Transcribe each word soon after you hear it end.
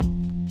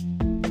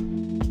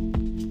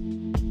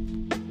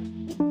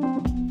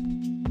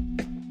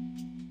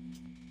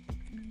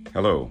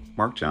Hello,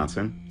 Mark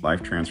Johnson,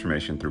 Life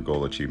Transformation Through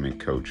Goal Achievement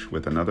Coach,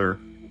 with another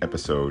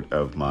episode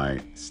of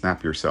my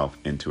Snap Yourself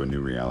into a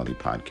New Reality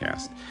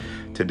podcast.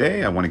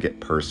 Today, I want to get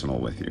personal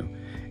with you.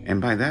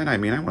 And by that, I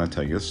mean I want to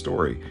tell you a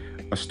story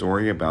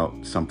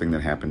about something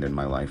that happened in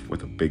my life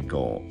with a big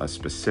goal, a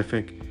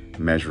specific,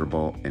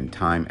 measurable, and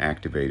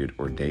time-activated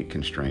or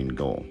date-constrained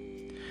goal.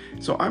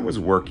 So I was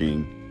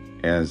working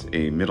as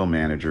a middle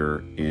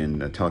manager in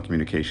the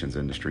telecommunications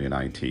industry in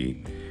IT,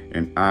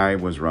 and I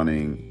was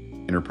running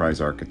enterprise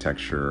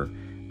architecture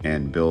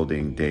and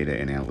building data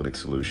and analytic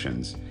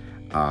solutions.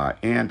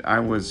 And I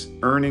was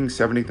earning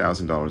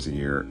 $70,000 a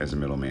year as a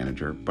middle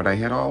manager, but I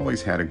had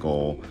always had a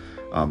goal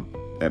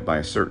that by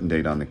a certain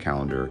date on the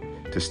calendar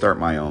to start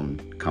my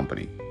own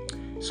company.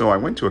 So I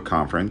went to a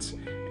conference,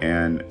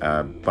 and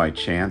by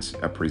chance,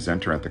 a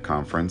presenter at the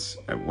conference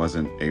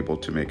wasn't able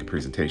to make a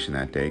presentation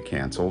that day,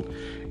 canceled.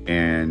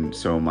 And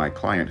so my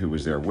client who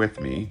was there with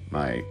me,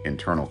 my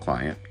internal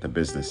client, the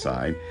business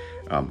side,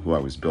 who I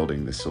was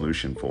building the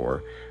solution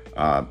for,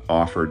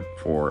 offered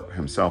for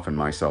himself and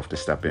myself to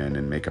step in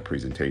and make a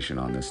presentation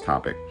on this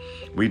topic.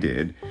 We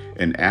did,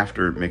 and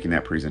after making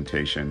that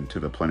presentation to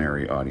the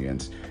plenary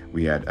audience,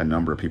 we had a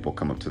number of people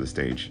come up to the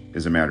stage.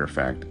 As a matter of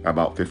fact,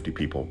 about 50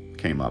 people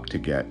came up to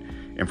get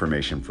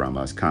information from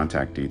us,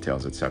 contact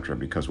details, etc.,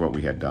 because what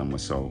we had done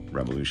was so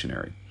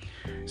revolutionary.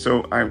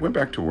 So I went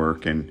back to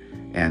work, and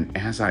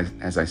as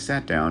I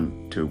sat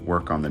down to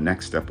work on the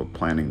next step of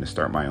planning to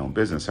start my own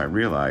business, I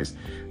realized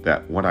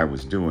that what I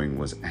was doing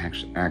was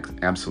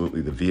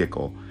absolutely the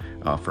vehicle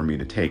for me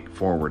to take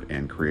forward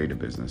and create a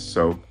business.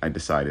 So I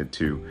decided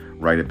to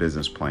write a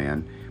business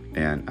plan,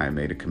 and I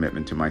made a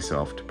commitment to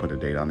myself to put a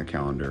date on the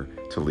calendar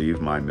to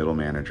leave my middle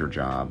manager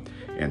job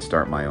and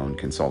start my own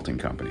consulting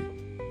company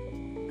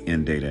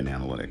in data and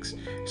analytics.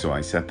 So I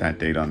set that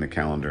date on the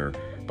calendar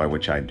by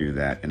which I do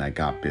that, and I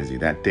got busy.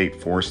 That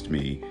date forced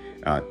me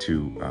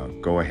to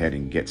go ahead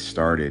and get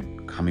started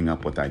coming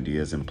up with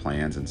ideas and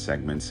plans and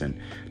segments, and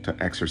to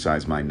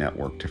exercise my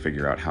network to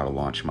figure out how to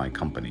launch my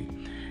company.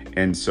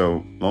 And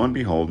so lo and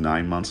behold,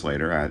 9 months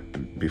later,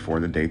 before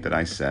the date that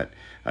I set,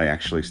 I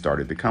actually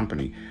started the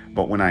company.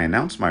 But when I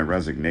announced my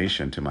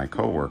resignation to my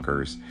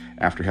coworkers,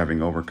 after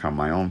having overcome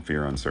my own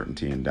fear,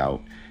 uncertainty, and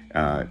doubt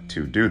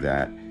to do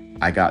that,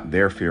 I got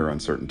their fear,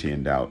 uncertainty,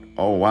 and doubt.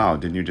 Oh, wow,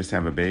 didn't you just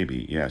have a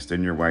baby? Yes.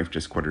 Didn't your wife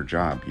just quit her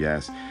job?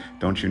 Yes.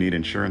 Don't you need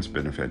insurance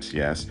benefits?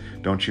 Yes.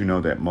 Don't you know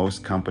that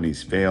most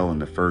companies fail in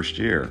the first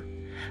year?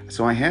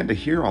 So I had to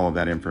hear all of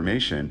that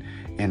information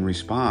and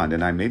respond.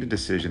 And I made a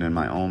decision in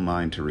my own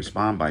mind to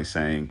respond by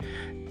saying,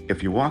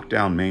 if you walk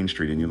down Main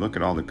Street and you look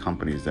at all the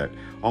companies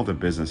all the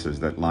businesses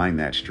that line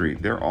that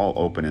street, they're all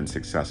open and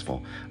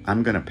successful.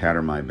 I'm going to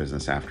pattern my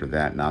business after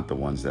that, not the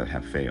ones that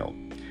have failed.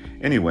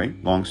 Anyway,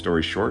 long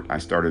story short, I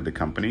started the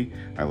company.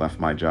 I left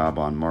my job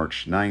on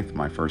March 9th,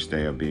 my first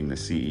day of being the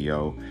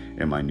CEO,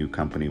 and my new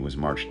company was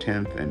March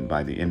 10th. And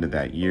by the end of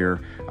that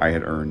year, I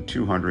had earned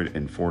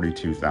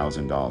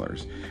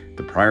 $242,000.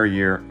 The prior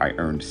year, I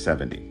earned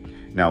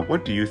 $70,000. Now,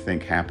 what do you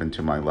think happened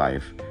to my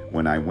life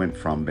when I went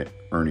from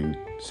earning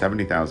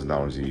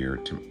 $70,000 a year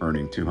to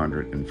earning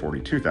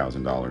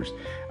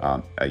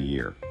 $242,000 a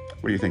year?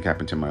 What do you think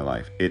happened to my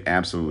life? It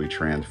absolutely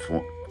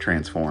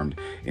transformed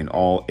in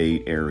all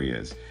 8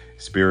 areas: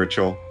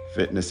 spiritual,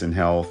 fitness and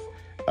health,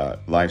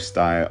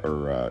 lifestyle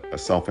or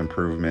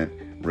self-improvement,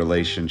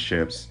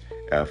 relationships,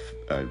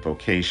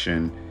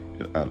 vocation,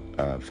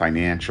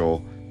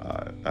 financial,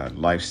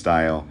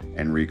 lifestyle,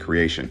 and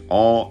recreation.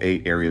 All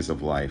 8 areas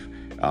of life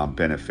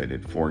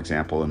benefited. For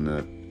example, in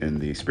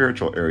the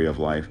spiritual area of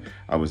life,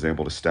 I was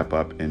able to step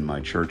up in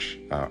my church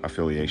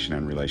affiliation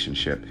and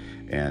relationship,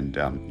 and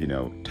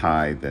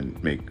tithe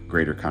and make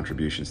greater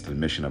contributions to the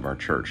mission of our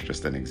church.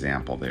 Just an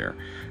example there.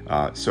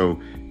 So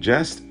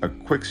just a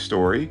quick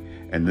story,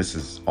 and this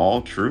is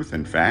all truth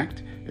and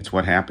fact. It's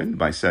what happened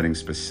by setting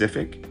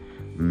specific,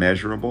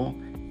 measurable,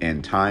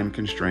 and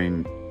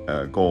time-constrained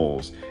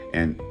goals.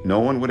 And no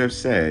one would have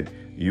said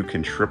you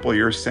can triple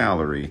your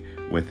salary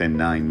within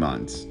 9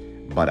 months,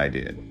 but I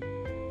did.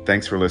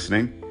 Thanks for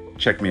listening.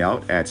 Check me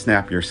out at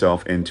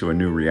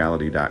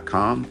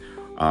snapyourselfintoanewreality.com,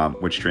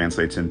 which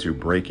translates into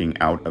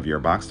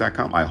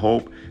breakingoutofyourbox.com. I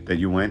hope that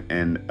you went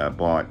and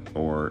bought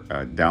or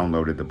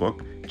downloaded the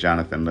book,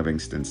 Jonathan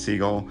Livingston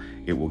Seagull.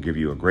 It will give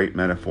you a great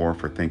metaphor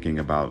for thinking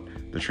about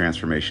the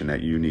transformation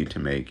that you need to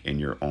make in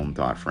your own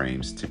thought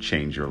frames to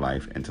change your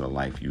life into the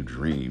life you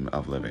dream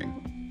of living.